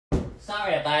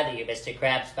Sorry to bother you, Mr.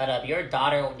 Krabs, but your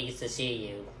daughter needs to see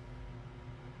you.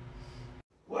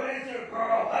 What is it,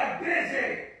 girl? I'm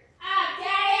busy!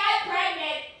 Daddy, I'm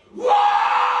pregnant! What?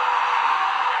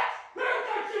 Who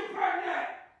got you pregnant?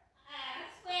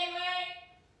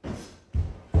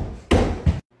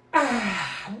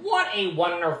 Squidward. What a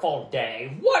wonderful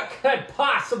day. What could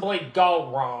possibly go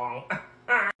wrong?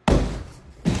 What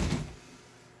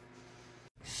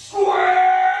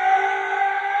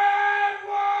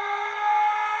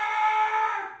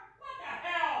the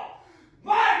hell?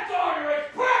 My daughter is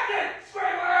pregnant,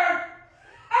 Squidward!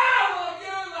 I'm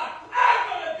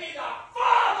gonna be the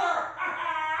father!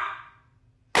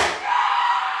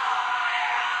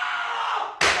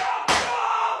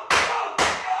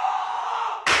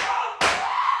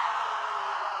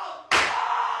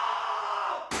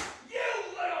 You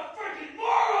little freaking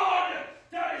moron!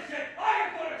 That is it! I am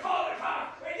gonna call the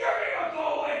cops, and you're gonna go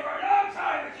away for a long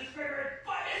time, Mr. Squidward!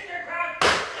 But Mr. Krabs,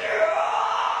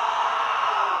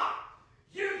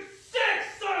 you sick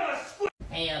son of a squid!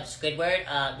 Hey, Squidward,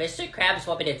 Mr. Krabs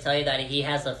wanted me to tell you that he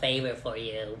has a favor for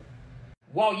you.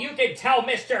 Well, you can tell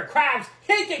Mr. Krabs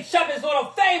he can shove his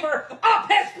little favor up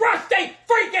his rusty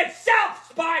freaking self,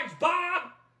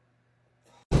 SpongeBob!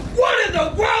 What in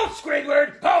the world,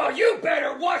 Squidward? Oh, you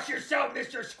better watch yourself,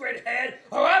 Mr. Squidhead,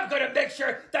 or I'm gonna make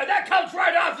sure that comes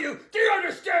right off you. Do you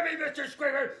understand me, Mr.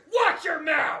 Squidward? Watch your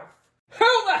mouth!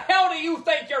 Who the hell do you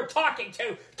think you're talking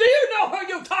to? Do you know who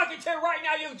you're talking to right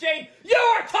now, Eugene? You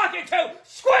are talking to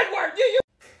Squidward! Who do you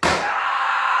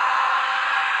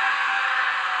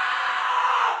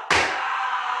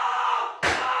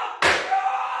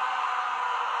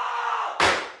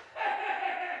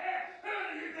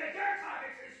think you're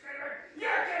talking to, Squidward?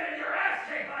 You're getting your ass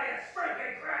kicked by a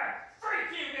freaking crab!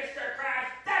 Freak you, Mr.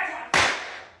 Krabs! That's what...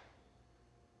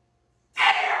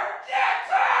 Dear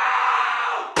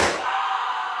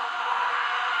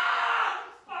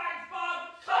SpongeBob!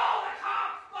 Call the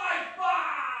cops, SpongeBob!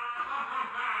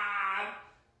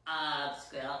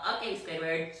 Okay,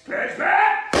 Squidward.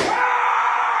 SpongeBob!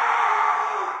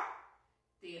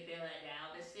 Do you feel it now,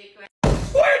 Mr. Krabs?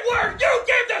 Squidward, you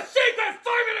gave the secret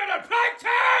formula to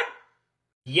Plankton!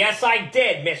 Yes, I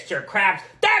did, Mr. Krabs.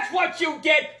 That's what you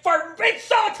get for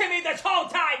insulting me this whole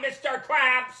time, Mr.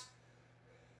 Krabs!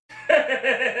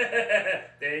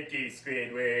 Thank you,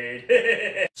 Squidward.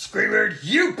 Squidward,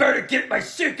 you better get my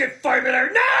secret formula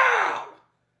now!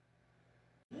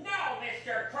 No,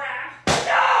 Mr. Krabs!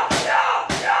 No! No!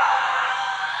 No!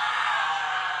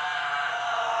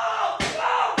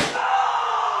 No!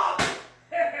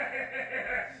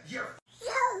 You're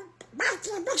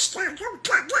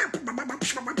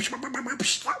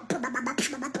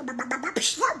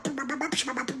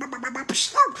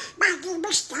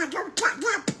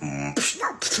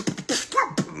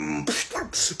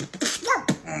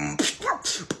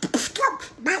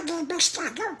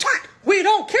We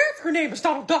don't care if her name is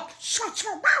Donald Duck. Shut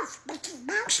your mouth, Mickey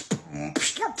Mouse.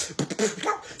 Shut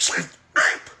up.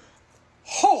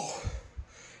 Oh,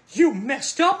 you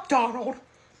messed up, Donald.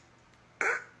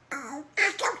 Oh,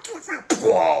 I don't give a...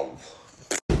 whoa!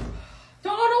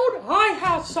 Donald, I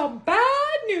have some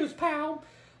bad news, pal.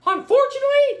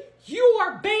 Unfortunately, you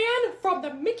are banned from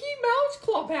the Mickey Mouse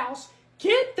Clubhouse.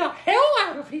 Get the hell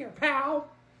out of here, pal.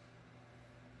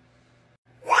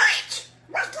 What?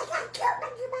 What did I do,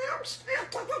 Mickey Mouse? I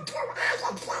didn't do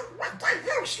anything. What the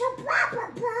hell's your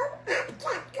problem, bro? I'm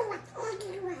not going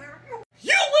anywhere.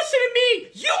 You listen to me!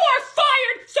 You are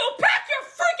fired, so pack your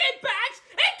freaking bags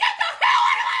and get the hell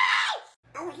out of my house!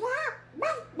 Oh, yeah?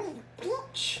 Wait a minute,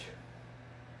 bitch.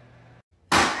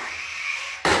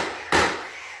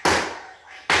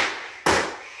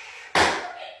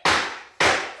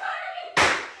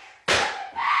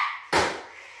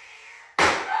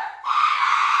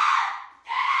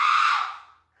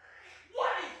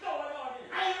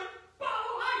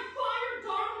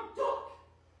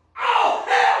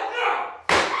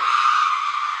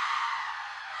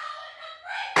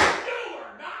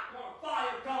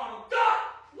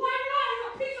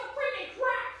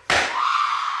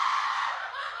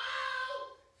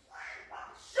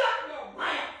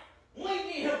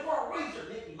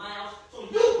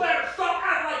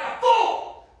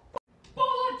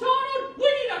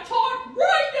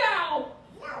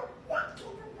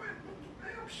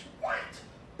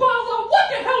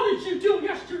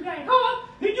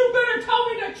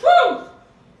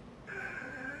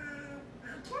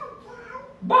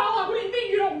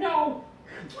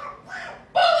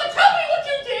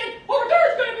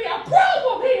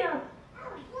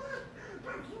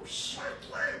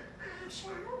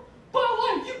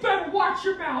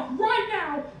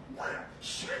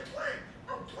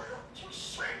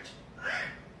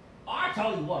 I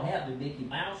tell you what happened, Mickey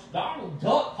Mouse. Donald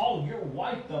Duck called your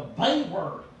wife the B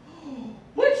word.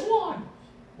 Which one?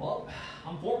 Well,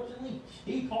 unfortunately,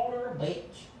 he called her a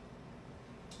bitch.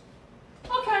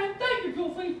 Okay, thank you,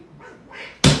 Goofy.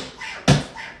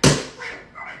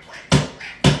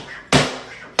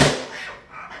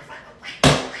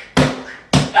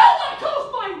 No one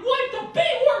calls my wife the B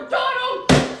word, Donald!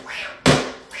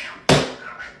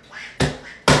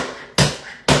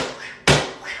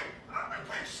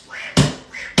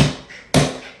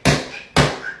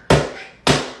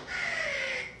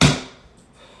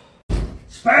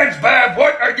 SpongeBob,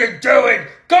 what are you doing?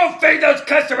 Go feed those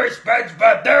customers,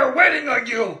 SpongeBob. They're waiting on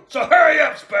you. So hurry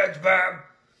up, SpongeBob.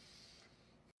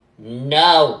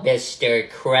 No, Mr.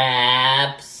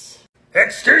 Krabs.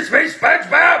 Excuse me,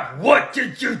 SpongeBob? What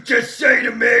did you just say to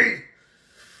me?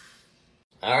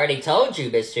 I already told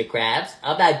you, Mr. Krabs.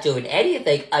 I'm not doing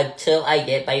anything until I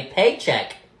get my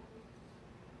paycheck.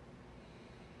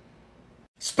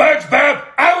 SpongeBob,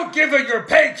 I will give you your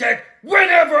paycheck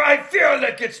whenever I feel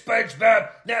like it, SpongeBob.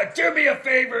 Now do me a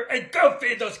favor and go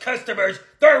feed those customers.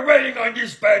 They're waiting on you,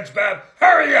 SpongeBob.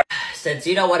 Hurry up. Since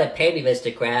you don't want to pay me,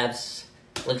 Mr. Krabs,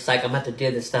 looks like I'm going to have to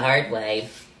do this the hard way.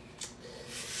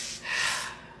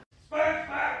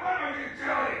 SpongeBob, what are you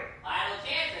doing? Final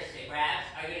chance, Mr. Krabs.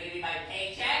 Are you going to give me my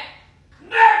paycheck?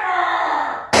 Never!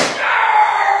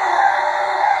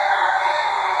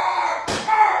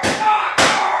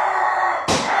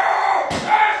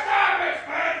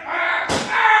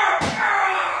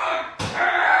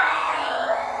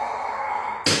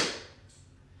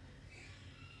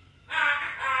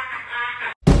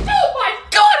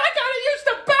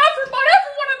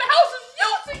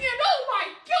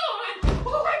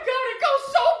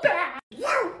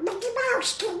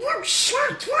 Can you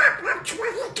shut up? I'm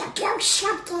trying to do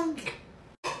something.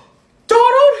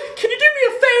 Donald, can you do me a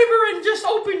favor and just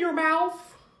open your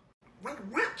mouth? What?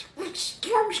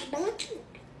 Excuse me?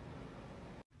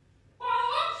 Oh,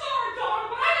 I'm sorry, Donald,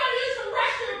 but I gotta use the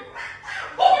restroom.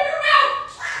 Open your mouth!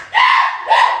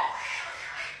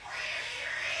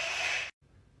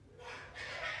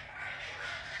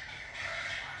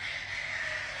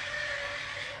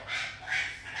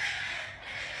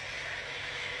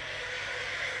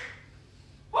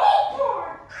 Oh,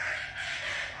 boy!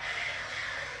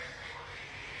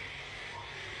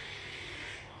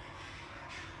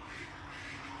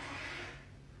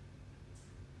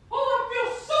 Oh, I feel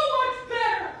so much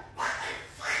better!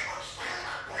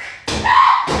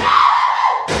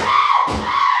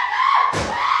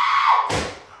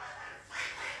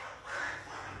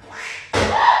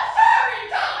 Sorry,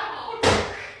 Donald!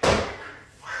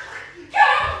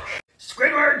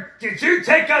 Squidward, did you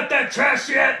take out that trash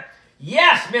yet?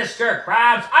 Yes, Mr.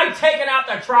 Krabs. I've taken out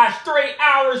the trash 3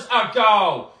 hours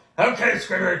ago. Okay,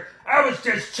 Squidward, I was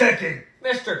just checking.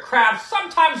 Mr. Krabs,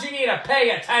 sometimes you need to pay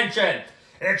attention.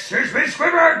 Excuse me,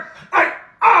 Squidward? I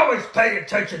always pay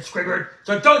attention, Squidward,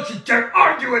 so don't you dare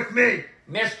argue with me.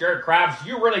 Mr. Krabs,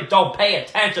 you really don't pay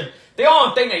attention. The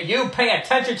only thing that you pay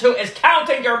attention to is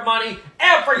counting your money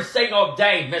every single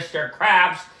day, Mr.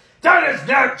 Krabs. That is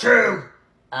not true.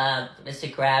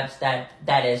 Mr. Krabs,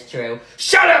 that is true.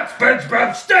 Shut up,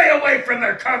 SpongeBob. Stay away from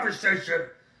their conversation.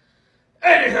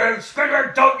 Anywho,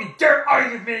 Squidward, don't you dare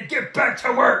argue with me and get back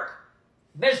to work.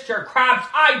 Mr. Krabs,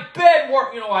 I've been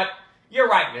working. You know what? You're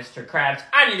right, Mr. Krabs.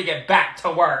 I need to get back to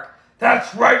work.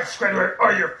 That's right, Squidward,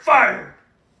 or you're fired.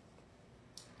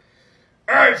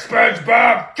 All right,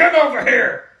 SpongeBob, come over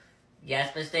here.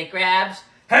 Yes, Mr. Krabs?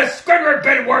 Has Squidward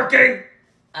been working?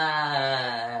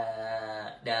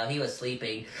 No, he was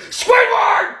sleeping.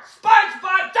 Squidward!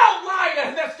 SpongeBob, don't lie to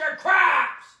Mr.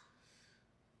 Krabs!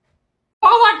 All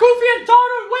right, Goofy and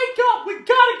Donald, wake up! We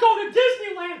gotta go to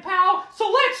Disneyland, pal! So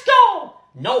let's go!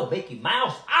 No, Mickey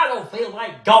Mouse, I don't feel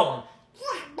like going.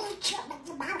 Yeah, me too,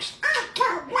 Mickey Mouse. I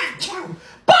don't want to.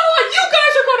 Boa, you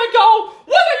guys are gonna go,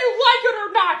 whether you like it or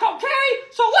not, okay?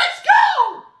 So let's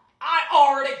go! I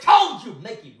already told you,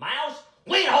 Mickey Mouse,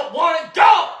 we don't want to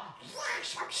go.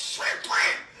 Yes, I'm shut up.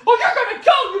 Oh, you're gonna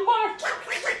go, you mother...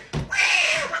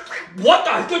 What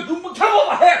the heck? Come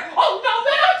over here. Oh, no,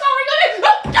 man, I'm sorry,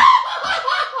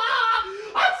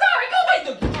 I'm sorry, go away!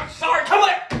 I'm sorry, come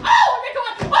here. Oh, my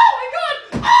God! Oh, my God!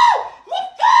 Oh!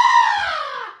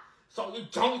 So you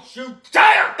don't you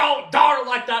dare don't darn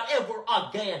like that ever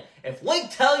again. If we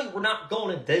tell you we're not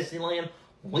going to Disneyland,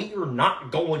 we are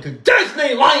not going to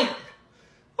Disneyland.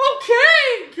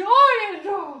 Okay, got it.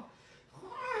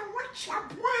 What's your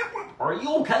problem? Are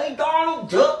you okay, Donald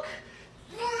Duck?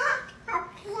 Yeah, I'm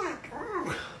here.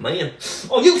 Man,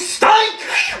 oh, you stink!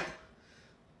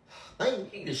 Man,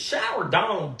 you need to shower,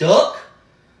 Donald Duck.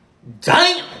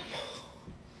 Damn!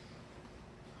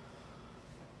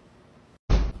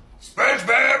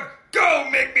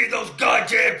 me those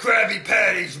goddamn Krabby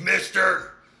Patties,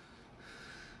 mister!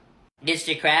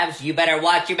 Mr. Krabs, you better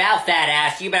watch your mouth, fat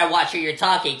ass. You better watch who you're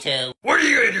talking to. What are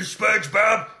you gonna do,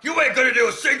 SpongeBob? You ain't gonna do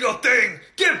a single thing!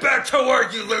 Get back to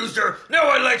work, you loser! No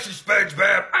one likes you,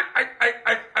 SpongeBob!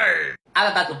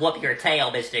 I'm about to whoop your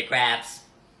tail, Mr. Krabs.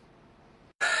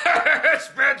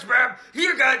 SpongeBob,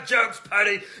 you got jokes,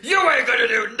 buddy. You ain't gonna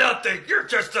do nothing. You're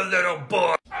just a little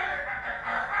boy.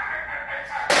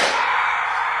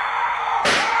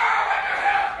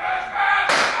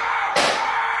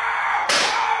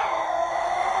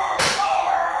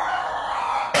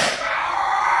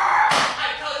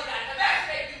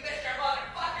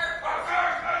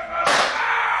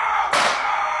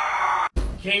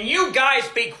 Can you guys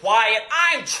be quiet?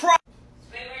 I'm trying.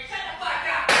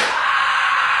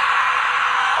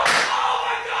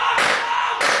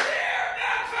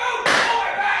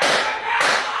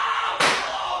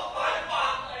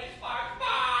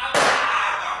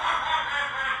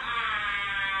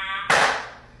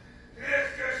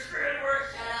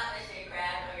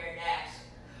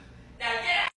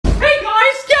 Hey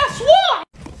guys, guess what?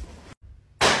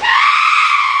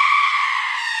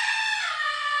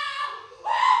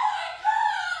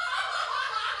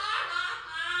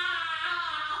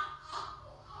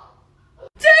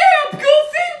 Damn,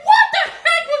 Goofy! What the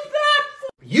heck was that for?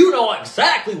 You know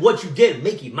exactly what you did,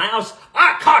 Mickey Mouse.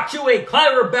 I caught you in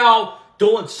Clarabelle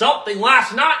doing something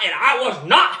last night, and I was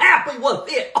not happy with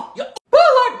it.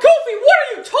 Goofy, what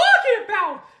are you talking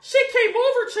about? She came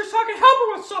over to so I could help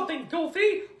her with something,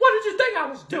 Goofy. What did you think I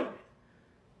was doing?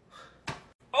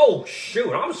 Oh,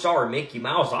 shoot. I'm sorry, Mickey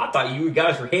Mouse. I thought you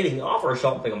guys were hitting off or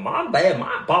something. My bad.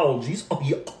 My apologies. Oh,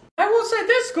 yeah. I will say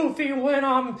this, Goofy,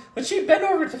 when she bent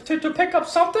over to pick up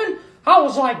something, I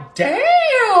was like, damn,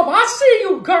 I see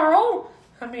you, girl.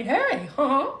 I mean, hey,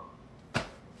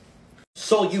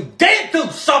 So you did do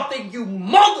something, you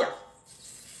mother...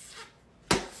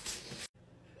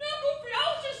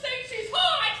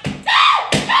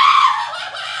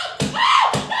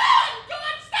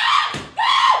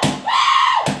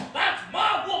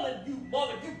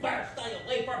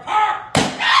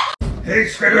 Hey,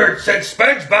 Squidward, since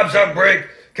SpongeBob's on break,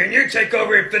 can you take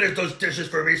over and finish those dishes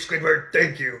for me, Squidward?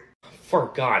 Thank you. For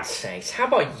God's sakes, how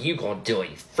about you gonna do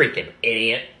it, you freaking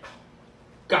idiot?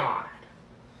 God.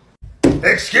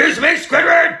 Excuse me,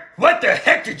 Squidward? What the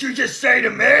heck did you just say to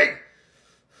me?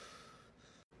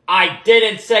 I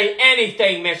didn't say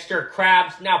anything, Mr.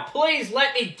 Krabs. Now please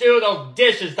let me do those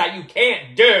dishes that you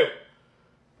can't do.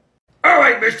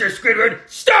 Alright, Mr. Squidward,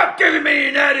 stop giving me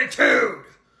an attitude!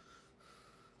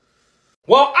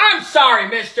 Well, I'm sorry,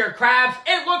 Mr. Krabs.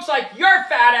 It looks like your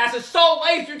fat ass is so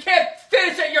lazy you can't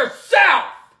finish it yourself!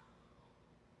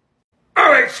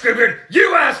 Alright, Squidward,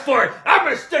 you asked for it! I'm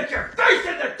gonna stick your face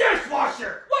in the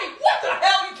dishwasher! Wait, what the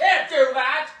hell? You can't do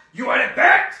that! You want it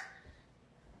back?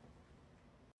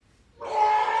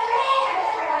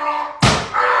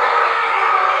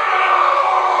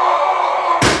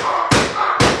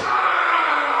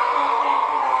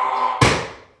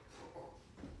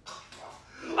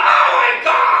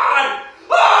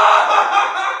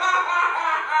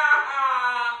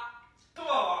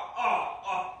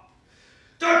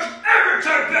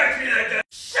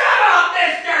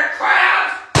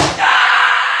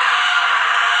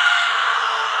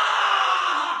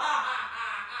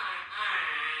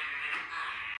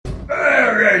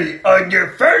 On your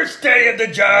first day of the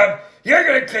job, you're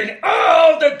gonna clean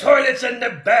all the toilets in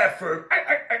the bathroom.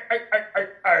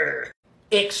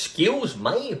 Excuse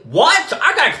me? What?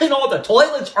 I gotta clean all the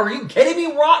toilets? Are you kidding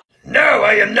me, Rock? No,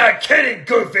 I am not kidding,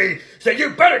 Goofy. So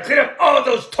you better clean up all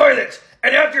those toilets.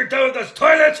 And after you're done with those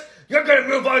toilets, you're gonna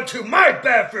move on to my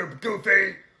bathroom,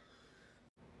 Goofy.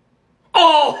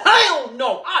 Oh, hell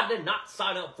no! I did not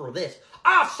sign up for this.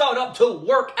 I signed up to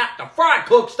work at the fry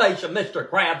cook station, Mr.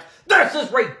 Krabs. This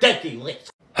is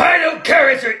ridiculous. I don't care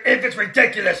if it's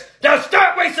ridiculous. Now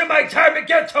stop wasting my time and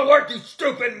get to work, you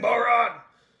stupid moron.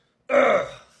 Ugh.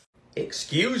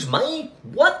 Excuse me?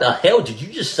 What the hell did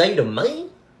you just say to me?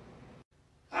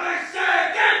 I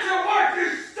said get to work,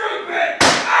 you stupid!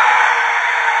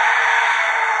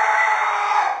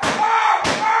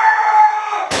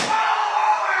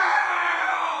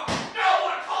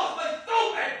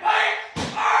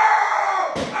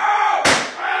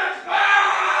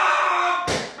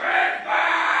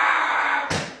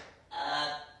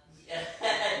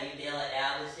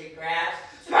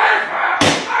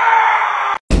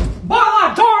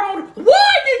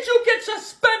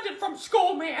 Suspended from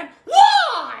school, man.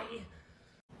 Why?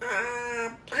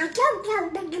 I don't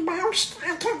know, Mickey Mouse.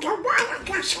 I don't know why I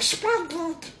got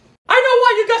suspended. I know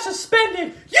why you got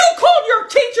suspended. You called your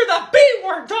teacher the B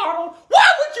word, Donald. Why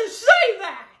would you say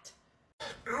that?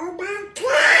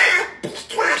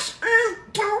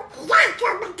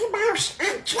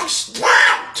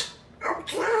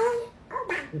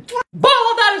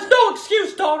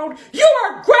 Donald. You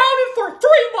are grounded for 3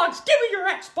 months. Give me your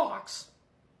Xbox.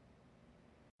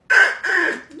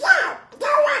 No,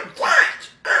 I'm not.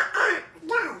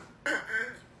 No.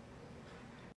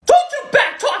 Don't you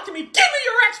back talk to me. Give me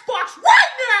your Xbox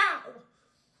right now.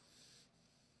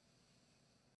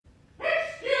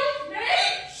 Excuse me?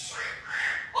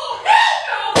 Oh,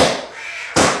 hell no!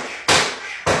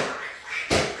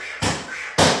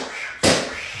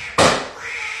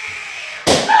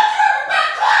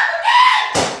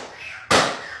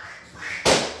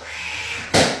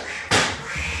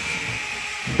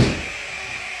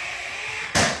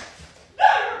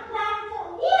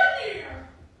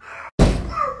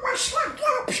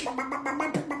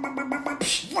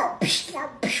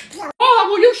 Oh,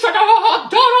 will you shut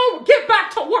up, Donald? Get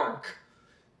back to work.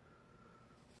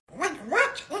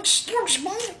 What? Excuse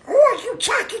me? Who are you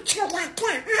talking to like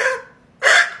that, huh?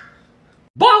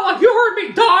 Bala, you heard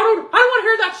me, Donald. I don't want to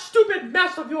hear that stupid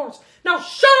mess of yours. Now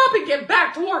shut up and get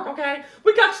back to work, okay?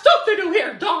 We got stuff to do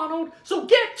here, Donald, so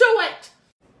get to it.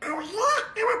 Oh yeah?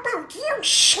 How about you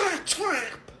shut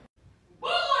up?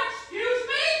 Bala, excuse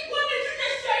me? What did you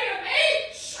just say to me?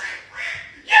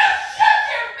 You shut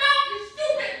your mouth, you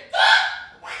stupid fuck!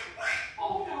 Oh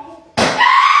no.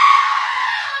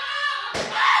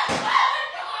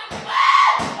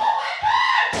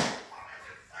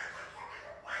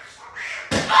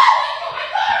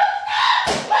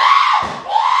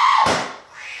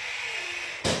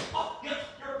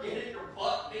 You're getting your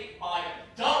butt beat by a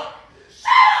duck.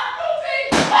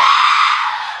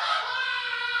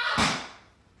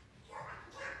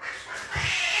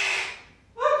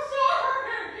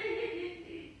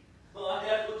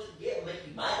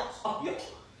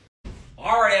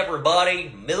 Alright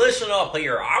everybody, listen up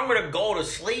here. I'm gonna go to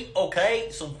sleep, okay?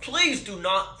 So please do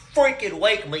not freaking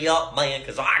wake me up, man,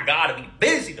 because I gotta be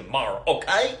busy tomorrow,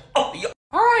 okay? Oh, yeah.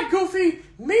 Alright, Goofy,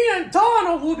 me and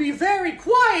Donald will be very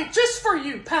quiet just for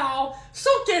you, pal. So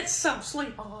get some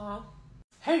sleep,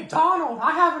 Hey, Donald,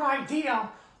 I have an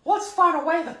idea. Let's find a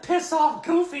way to piss off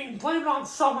Goofy and blame it on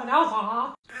someone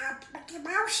else, Mickey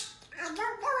Mouse? I don't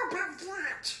know about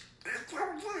that. I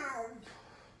don't know.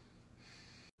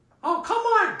 Oh, come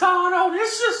on, Donald.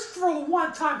 It's just for the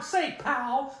one-time sake,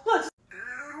 pal. Let's...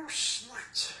 Oh,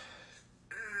 shit.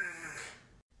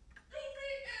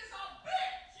 Goofy is a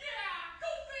bitch, yeah!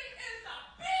 Goofy is a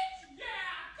bitch,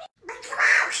 yeah! Mickey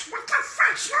Mouse, what the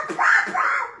fuck's your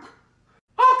problem?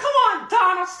 Oh, come on,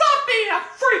 Donald. Stop being a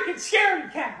freaking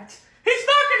scaredy cat. He's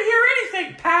not gonna hear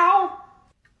anything, pal.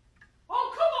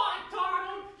 Oh, come on,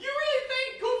 Donald. You really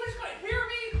think Goofy's gonna hear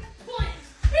me? Please.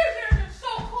 His ears are so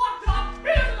clogged up. He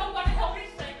doesn't know what the hell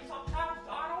he's saying sometimes,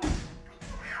 Donald.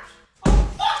 Oh,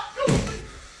 fuck Goofy.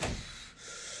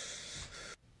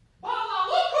 Oh,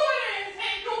 look who it is.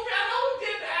 Hey, Goofy, I know who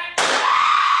did that.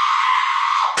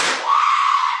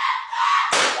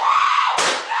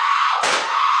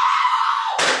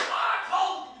 I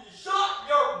told you to shut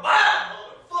your mouth,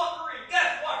 motherfucker, and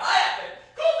guess what happened?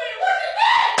 Goofy, what do you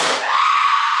mean?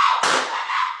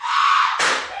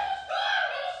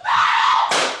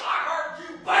 I heard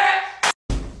you, bitch!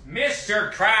 Mr.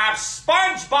 Krab,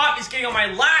 SpongeBob is getting on my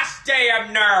last day of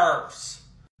nerves.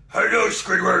 I know,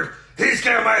 Squidward. He's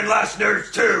getting my last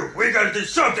nerves too. We gotta do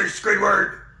something,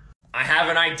 Squidward. I have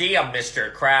an idea,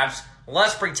 Mr. Krabs.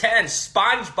 Let's pretend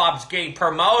SpongeBob's getting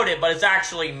promoted, but it's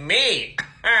actually me.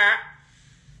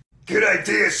 Good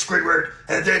idea, Squidward.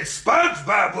 And then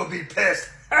SpongeBob will be pissed.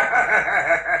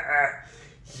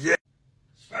 Yeah.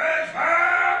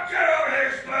 SpongeBob! Get over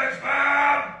here,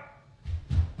 SpongeBob!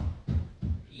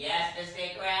 Yes, Mr.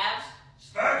 Krabs?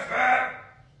 SpongeBob,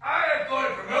 I am going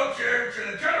to promote you to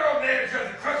the general manager of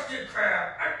the Krusty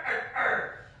Krab.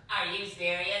 Are you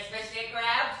serious, Mr.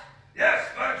 Krabs? Yes,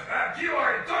 SpongeBob, you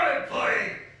are a good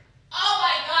employee. Oh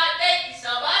my god, thank you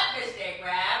so much, Mr.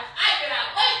 Krabs. I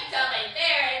cannot wait to tell my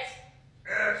parents.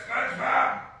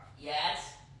 SpongeBob, Yes?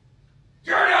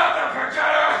 you're not the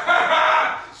presenter.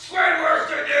 Squidward's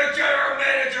the new general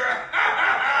manager.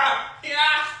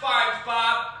 Yeah,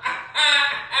 SpongeBob.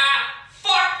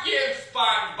 Fuck you,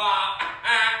 SpongeBob.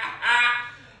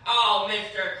 Oh,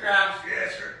 Mr. Krabs,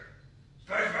 Yes, sir.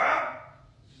 SpongeBob?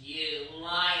 You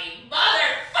lying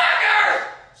motherfucker!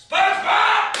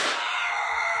 SpongeBob!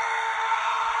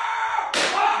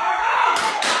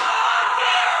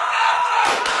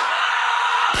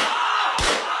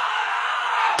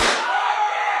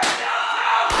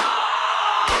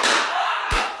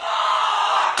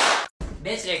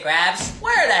 Mr. Krabs,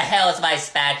 where the hell is my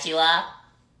spatula?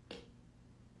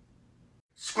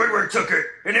 Squidward took it,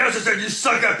 and he also said you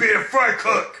suck at being a fry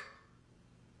cook.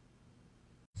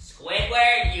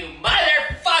 Squidward, you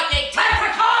motherfucking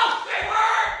Technical,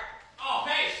 Squidward! Oh,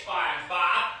 hey,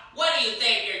 SpongeBob.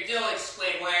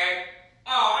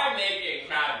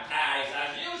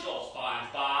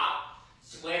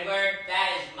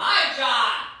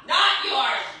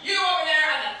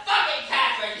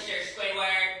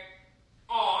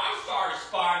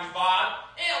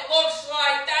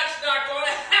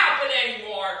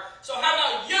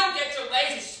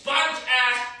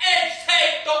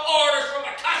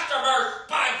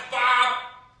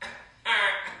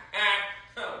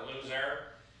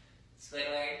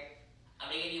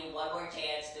 you one more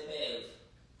chance to move.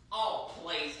 Oh,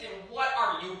 please. And what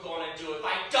are you going to do if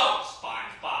I don't,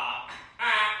 SpongeBob?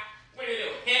 What are you going to do?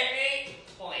 Hit me?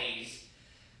 Please.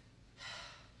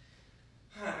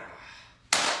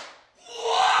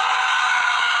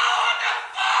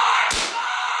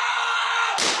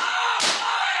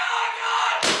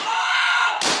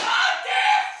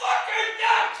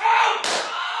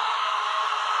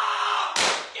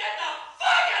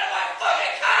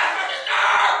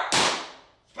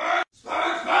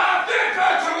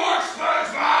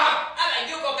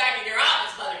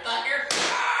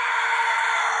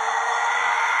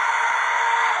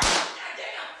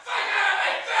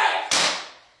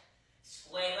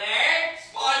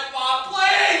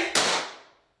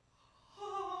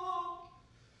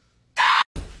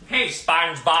 Hey,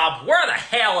 SpongeBob, where the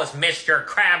hell is Mr.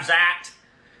 Krabs at?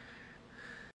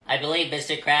 I believe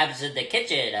Mr. Krabs is in the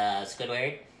kitchen,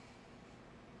 Squidward.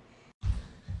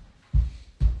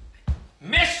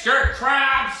 Mr.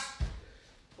 Krabs!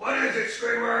 What is it,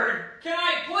 Squidward? Can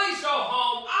I please go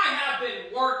home? I have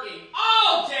been working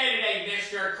all day today,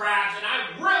 Mr. Krabs, and I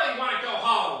really want to go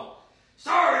home.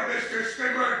 Sorry, Mr.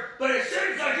 Squidward, but it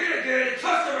seems like you didn't get any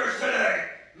customers today.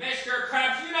 Mr.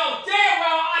 Krabs, you know damn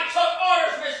well I took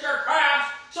orders, Mr. Krabs,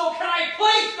 so can I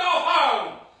please go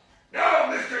home?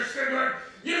 No, Mr. Squidward,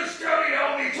 you still need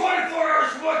only 24 hours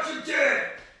for what you did.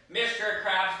 Mr.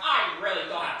 Krabs, I really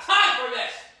don't have time for this.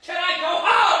 Can I go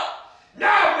home?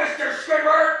 No, Mr.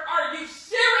 Squidward! Are you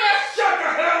serious? Shut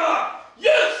the hell up! You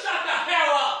shut the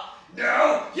hell up!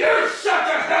 No, you shut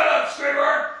the hell up,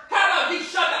 Squidward! How about you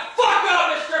shut the fuck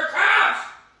up, Mr.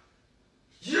 Krabs?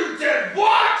 You did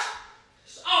what?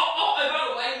 Oh, and by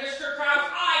the way, Mr. Krabs,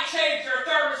 I changed your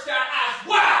thermostat as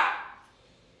well!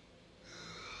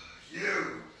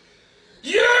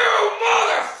 You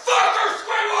motherfucker,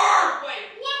 Squidward! Wait,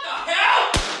 what the hell?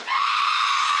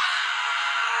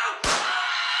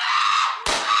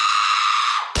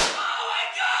 Oh my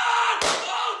God!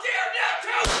 Oh dear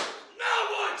Neptune! No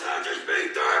one touches me,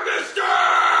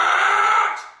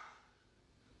 thermostat!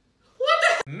 What the?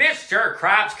 Mr.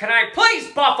 Krabs, can I please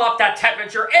buff up that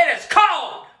temperature? It is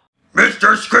cold!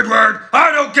 Mr. Squidward,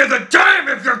 I don't give a damn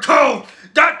if you're cold!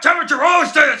 That temperature always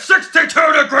stays at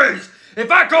 62 degrees!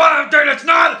 If I go out of there and it's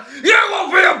not, you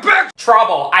will be a big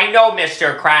trouble. I know,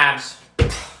 Mr. Krabs.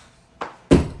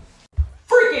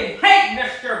 Freaking hate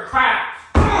Mr. Krabs!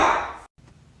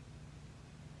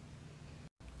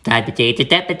 Time to change the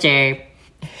temperature.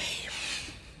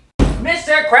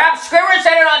 Mr. Krabs, Squidward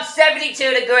set it on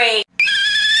 72 degrees.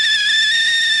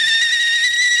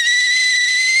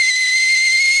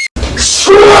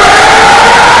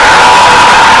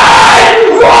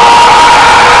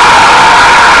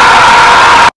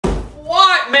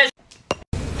 What, Mr.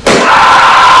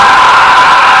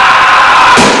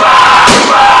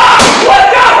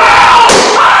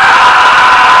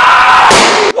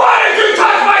 Why did you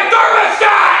touch my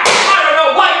thermostat? I don't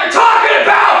know what you're talking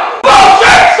about!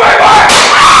 Bullshit, Squidward!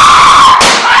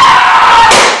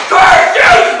 Curse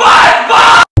you,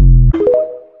 SpongeBob!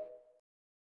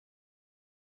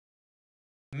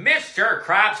 Mr.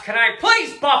 Krabs, can I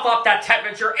please buff up that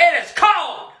temperature? It is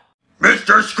cold!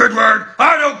 Mr. Squidward,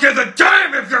 I don't give a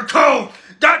damn if you're cold!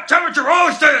 That temperature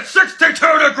always stays at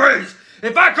 62 degrees!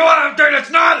 If I go out of there and it's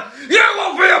not, you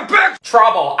will be a big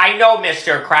trouble. I know,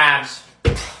 Mr. Krabs.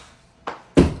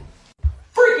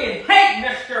 Freaking hate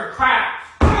Mr. Krabs!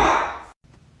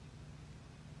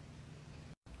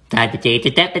 Time to change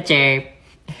the temperature.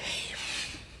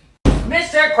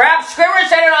 Mr. Krabs, Squidward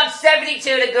set it on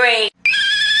 72 degrees.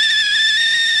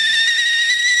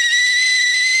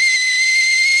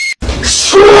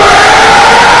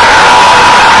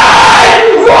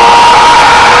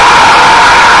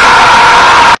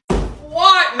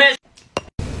 What, Mr.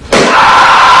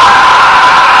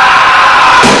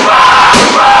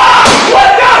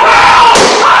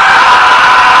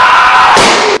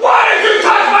 Why did you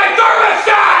touch my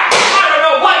thermostat? I don't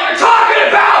know what you're talking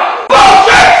about!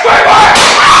 Bullshit, Squidward!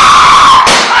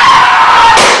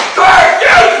 Curse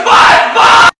you,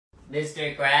 SpongeBob! Mr.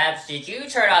 Krabs, did you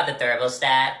turn on the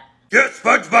thermostat? Yes,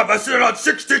 SpongeBob, I set it on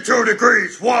 62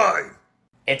 degrees. Why?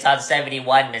 It's on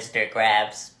 71, Mr.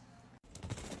 Krabs.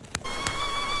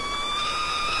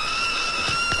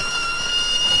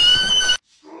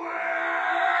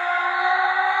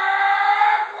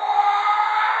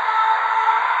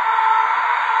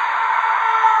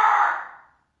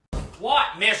 What,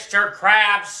 Mr.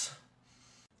 Krabs?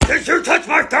 Did you touch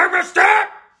my thermostat?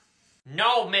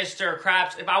 No, Mr.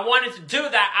 Krabs. If I wanted to do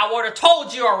that, I would have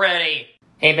told you already.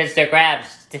 Hey, Mr.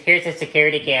 Krabs, here's the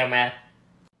security camera.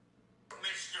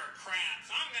 Mr. Krabs,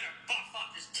 I'm gonna buff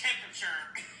up this temperature.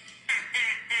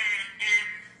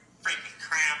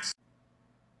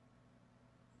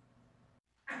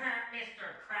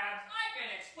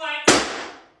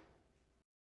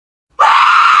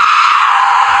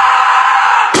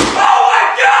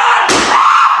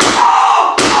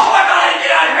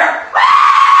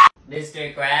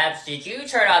 did you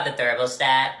turn on the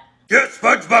thermostat? Yes,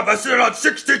 SpongeBob, I set it on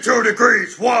 62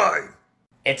 degrees. Why?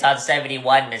 It's on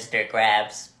 71, Mr.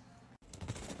 Krabs.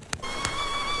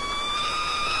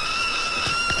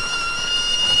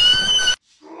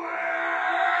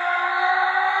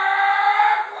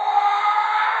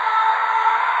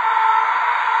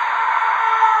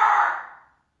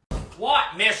 What,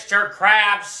 Mr.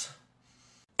 Krabs?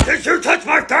 Did you touch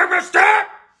my thermostat?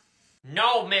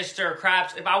 No, Mr.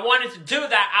 Krabs. If I wanted to do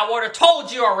that, I would have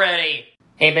told you already.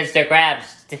 Hey, Mr.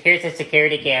 Krabs, here's a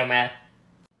security camera.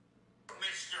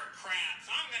 Mr. Krabs,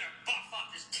 I'm gonna buff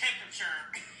up this temperature.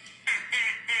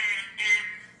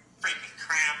 Freaking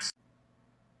crabs.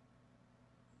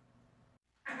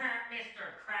 Mr.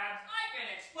 Krabs, I can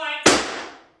explain.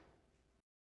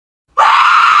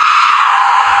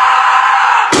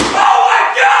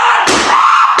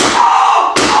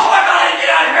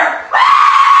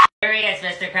 Here he is,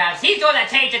 Mr. Krabs. He's the one that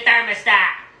changed the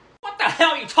thermostat. What the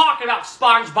hell are you talking about,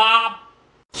 SpongeBob?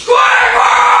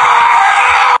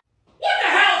 What the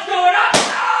hell's going on?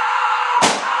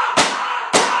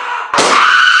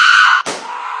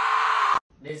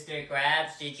 Mr.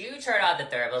 Krabs, did you turn on the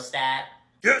thermostat?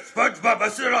 Yes, SpongeBob, I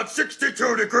set it on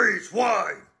 62 degrees.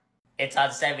 Why? It's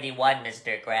on 71,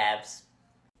 Mr. Krabs.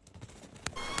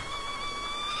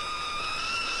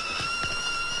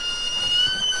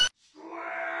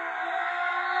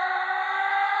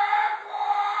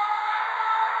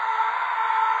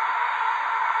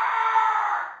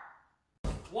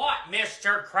 What,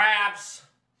 Mr. Krabs?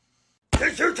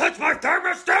 Did you touch my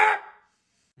thermostat?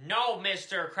 No,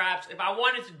 Mr. Krabs. If I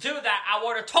wanted to do that, I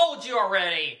would have told you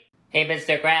already. Hey,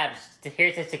 Mr. Krabs,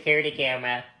 here's a security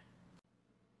camera.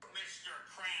 Mr.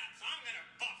 Krabs, I'm gonna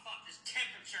buff up this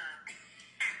temperature.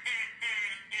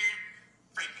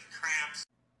 Freaking crabs.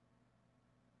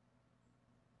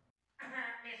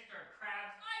 Mr.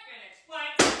 Krabs, I can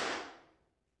explain.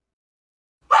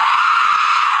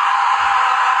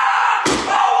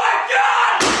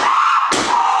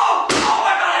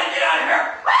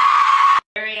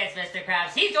 Here he is, Mr.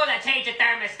 Krabs. He's the one that changed the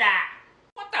thermostat.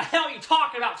 What the hell are you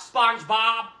talking about,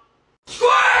 SpongeBob? What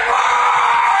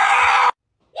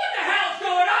the hell's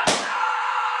going on?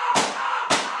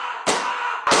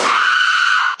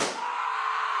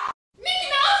 Mickey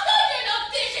Mouse, go do those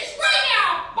dishes right now!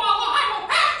 Mama, I don't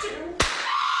have to!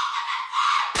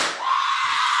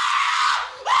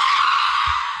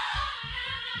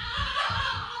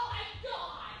 Oh my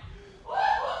god!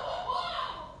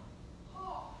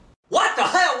 What the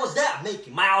hell was that,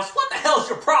 Mickey Mouse? What the hell's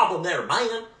your problem there,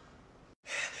 man?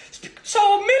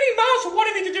 So Minnie Mouse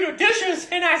wanted me to do the dishes,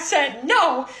 and I said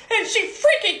no, and she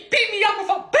freaking beat me up with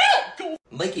a belt!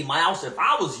 Mickey Mouse, if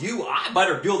I was you, I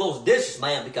better do those dishes,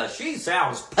 man, because she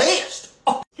sounds pissed.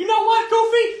 Oh, You know what,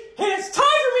 Goofy? It is time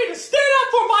for me to stand up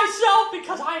for myself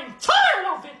because I am tired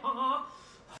of it,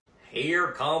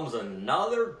 here comes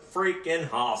another freaking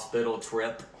hospital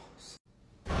trip.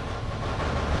 Are you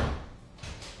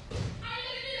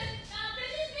gonna do the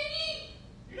dishes, Mickey?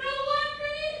 You know what,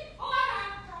 Minnie? I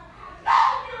have to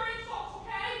have your insults,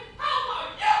 okay? How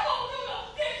about you go do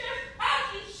those dishes as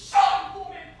you should,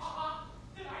 woman?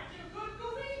 Did I do good,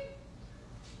 Goofy?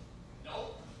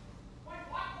 Nope. Wait,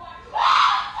 what?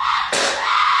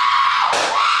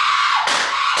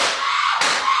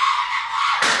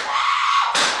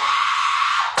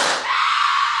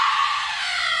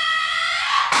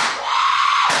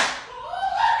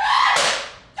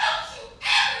 Don't you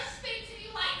ever speak to me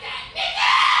like that, Mickey!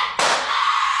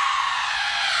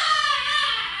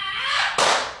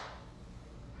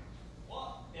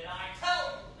 What did I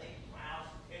tell you, Mickey Mouse?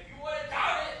 If you would have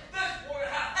done it, this would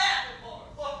have happened,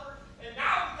 motherfucker. And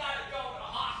now we gotta go to the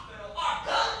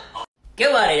hospital.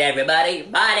 Good morning, everybody.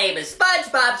 My name is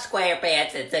SpongeBob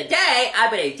SquarePants, and today I'm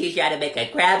going to teach you how to make a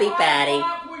Krabby Patty.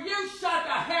 Bob, will you shut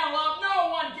the hell up? No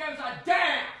one gives a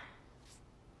damn!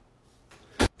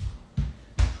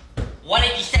 What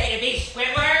did you say to me,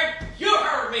 Squidward? You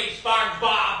heard me,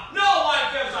 SpongeBob! No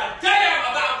one gives a damn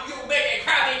about you making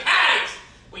Krabby Patties!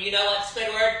 Well, you know what,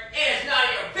 Squidward? It is none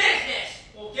of your business!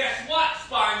 Well, guess what,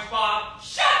 SpongeBob?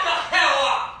 Shut the hell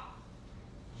up!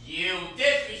 You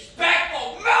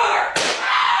disrespectful mother!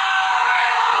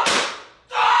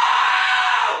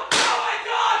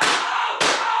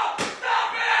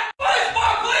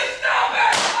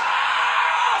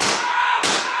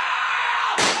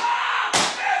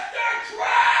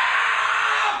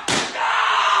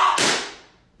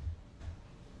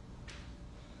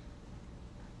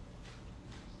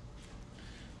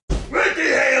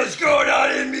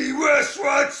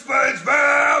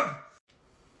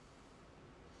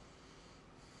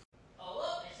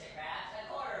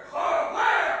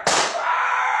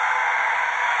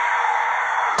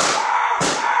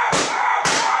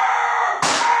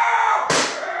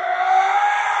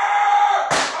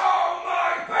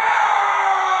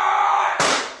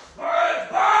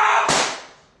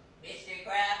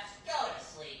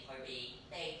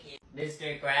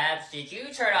 Krabs, did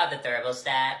you turn on the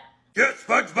thermostat? Yes,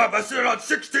 SpongeBob, I set it on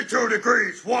 62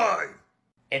 degrees. Why?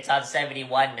 It's on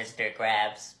 71, Mr.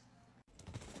 Krabs.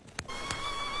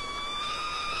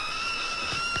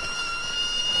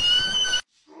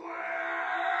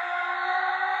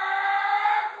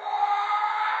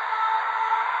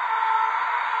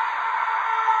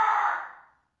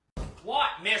 What,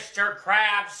 Mr.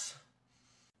 Krabs?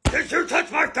 Did you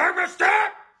touch my thermostat?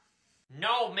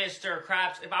 No, Mr.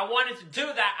 Krabs. If I wanted to do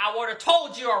that, I would have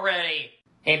told you already.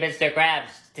 Hey, Mr. Krabs,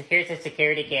 here's the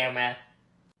security camera.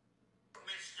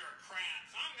 Mr.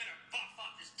 Krabs, I'm gonna buff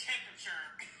up this temperature.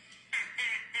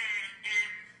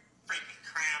 Freaking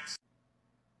Krabs.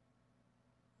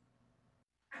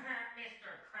 Mr.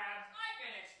 Krabs, I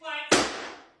can explain.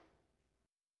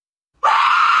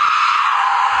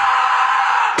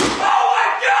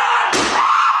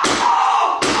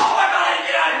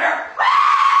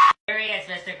 Here he is,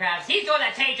 Mr. Krabs. He's the one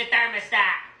that changed the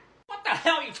thermostat. What the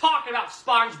hell are you talking about,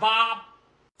 SpongeBob?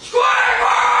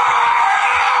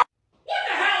 Squidward! What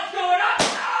the hell's going on?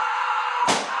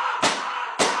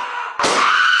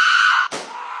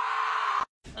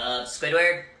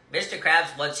 Squidward, Mr.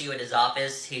 Krabs wants you in his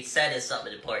office. He said it's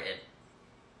something important.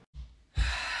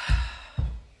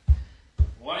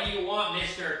 What do you want,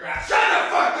 Mr. Krabs? Shut the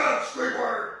fuck up,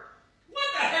 Squidward! What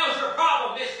the hell's your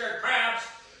problem, Mr. Krabs?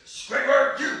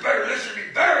 Squidward, you better listen to me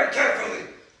very carefully.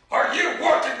 Are you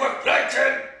working with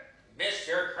Plankton?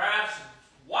 Mr. Krabs,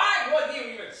 why would you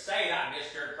even say that,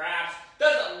 Mr. Krabs?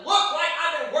 Does it look like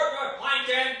I've been working with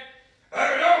Plankton? I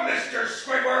don't know, Mr.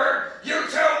 Squidward. You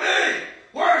tell me.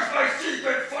 Where's my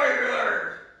secret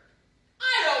formula?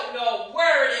 I don't know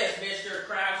where it is, Mr.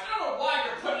 Krabs. I don't know why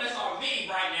you're putting this on me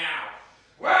right now.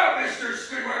 Well, Mr.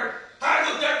 Squidward, I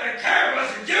looked at the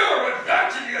cameras and you were with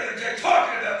Plankton the other day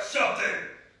talking about something.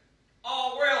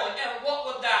 Oh, really? And what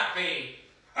would that be?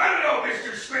 I don't know,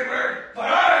 Mr. Squidward, but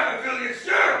I have affiliates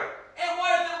too. And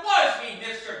what if it was me,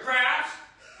 Mr. Krabs?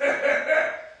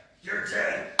 You're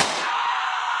dead.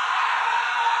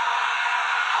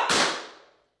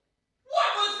 What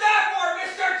was that for,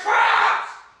 Mr. Krabs?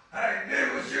 I knew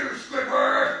it was you,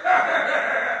 Squidward.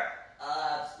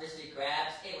 Mr.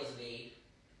 Krabs, it was me.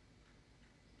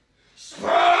 SpongeBob!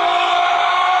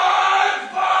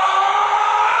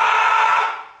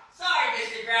 Sorry,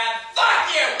 Mr. Krabs. Fuck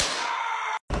you!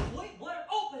 Wait, what?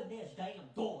 Open this damn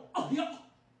door. Oh, yeah.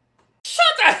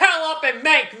 Shut the hell up and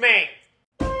make me!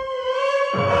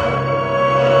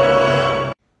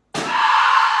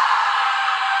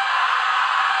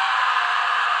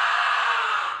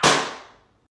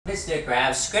 Mr.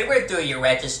 Krabs, Squidward threw your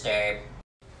register.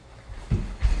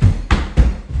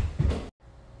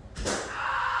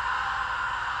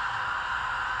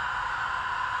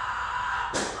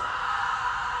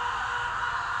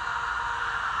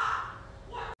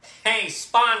 Hey,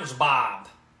 SpongeBob.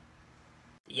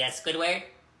 Yes, Squidward?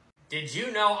 Did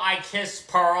you know I kissed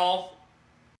Pearl?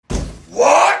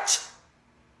 What?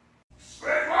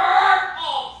 Squidward!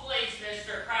 Oh, please,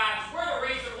 Mr. Krabs. We're the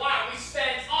reason why we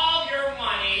spent all your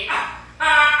money.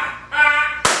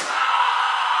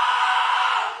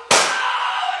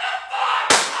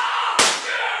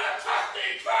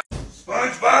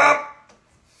 SpongeBob,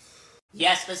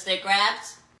 Yes, Mr.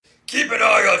 Krabs? keep an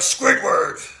eye on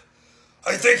Squidward.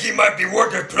 I think he might be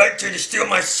working Plankton to steal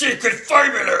my secret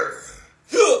formula.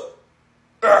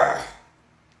 Aye,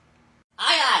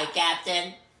 aye,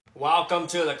 Captain. Welcome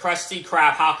to the Krusty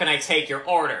Krab. How can I take your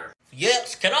order?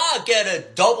 Yes, can I get a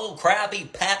double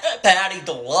Krabby Patty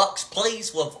Deluxe,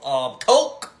 please, with,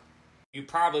 Coke? You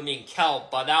probably mean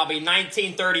kelp, but that'll be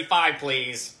 $19.35,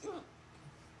 please.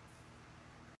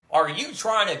 Are you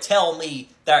trying to tell me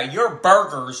that your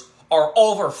burgers are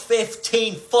over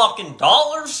 $15 fucking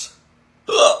dollars?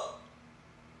 Ugh.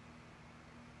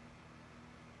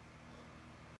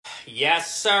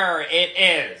 Yes, sir, it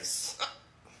is.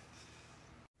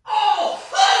 Oh,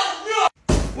 hell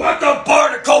no! What the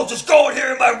barnacles is going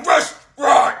here in my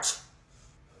restaurant?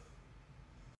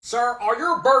 Sir, are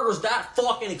your burgers that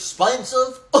fucking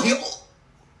expensive?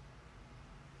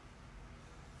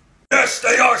 Yes,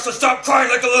 they are, so stop crying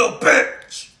like a little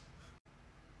bitch.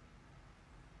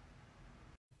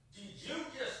 Did you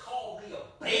just call me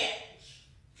a bitch?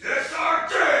 Yes, I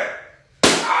did.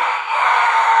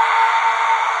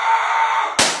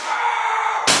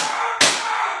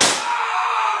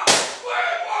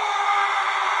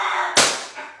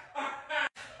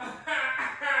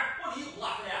 What are you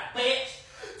laughing at, bitch?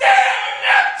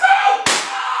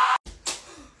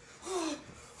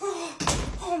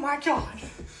 Oh my god.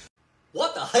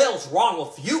 What the hell's wrong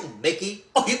with you, Mickey?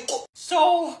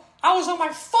 So, I was on my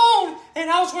phone, and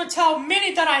I was going to tell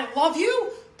Minnie that I love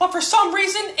you, but for some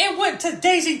reason, it went to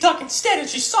Daisy Duck instead and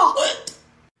she saw it.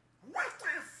 What the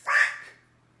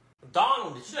fuck?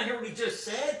 Donald, did you not hear what he just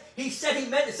said? He said he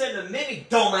meant to send a mini,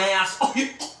 dumbass. Oh, you...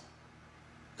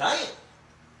 Damn.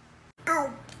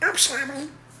 Oh, I'm sorry.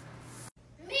 Mickey,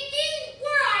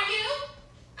 where are you?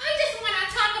 I just want to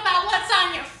talk about what's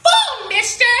on your phone,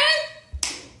 mister.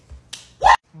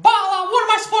 Bala, what am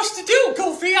I supposed to do,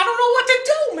 Goofy? I don't know what to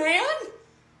do, man.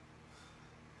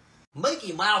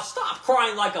 Mickey Mouse, stop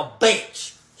crying like a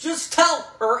bitch. Just tell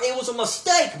her it was a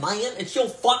mistake, man, and she'll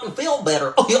fucking feel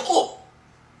better. Oh, yeah. Oh.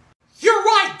 You're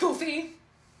right, Goofy.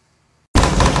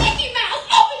 Mickey Mouse,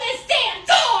 open this damn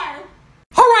door.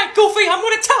 All right, Goofy, I'm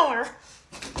gonna tell her.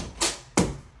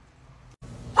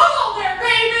 Hello there,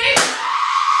 baby.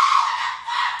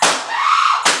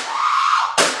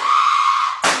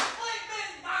 Wait,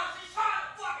 Mickey Mouse, he's trying to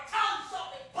fucking tell you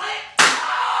something, bitch.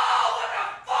 Oh, what the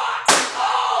fuck?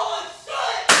 Holy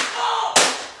shit. Oh.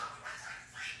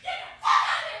 Get the fuck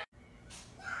out of here.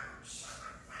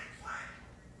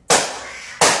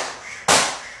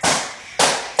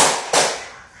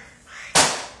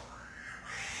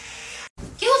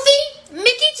 Goofy,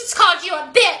 Mickey just called you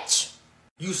a bitch.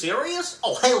 You serious?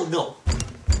 Oh, hell no.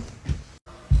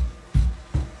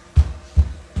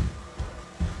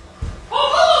 Oh,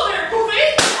 hello there, Goofy.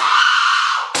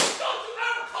 Don't you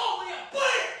ever call me a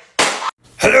bitch!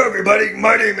 Hello, everybody.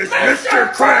 My name is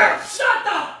Mr. Krab. Shut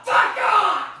the fuck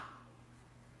up.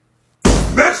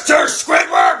 Mr.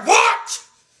 Squidward, what?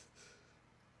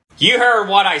 You heard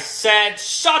what I said.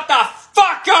 Shut the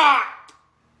fuck up.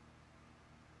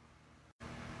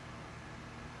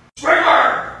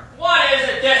 Squidward! What is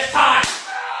it this time?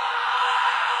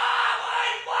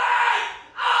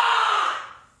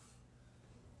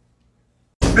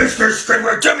 Mr.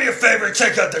 Squidward, do me a favor and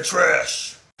take out the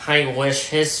trash. I wish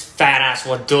his fat ass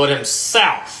would do it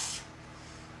himself.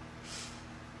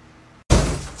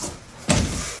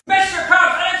 Mr.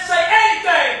 Krabs, I didn't say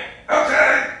anything!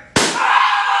 Okay.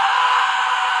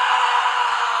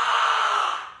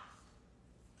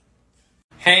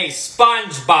 Hey,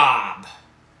 SpongeBob.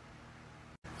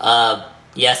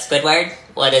 Yes, Squidward?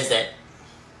 What is it?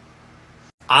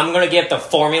 I'm gonna give the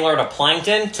formula to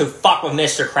Plankton to fuck with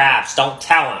Mr. Krabs. Don't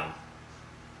tell him.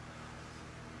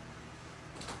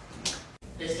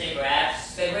 Mr. Krabs,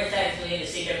 Squidward's actually in the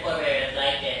secret formula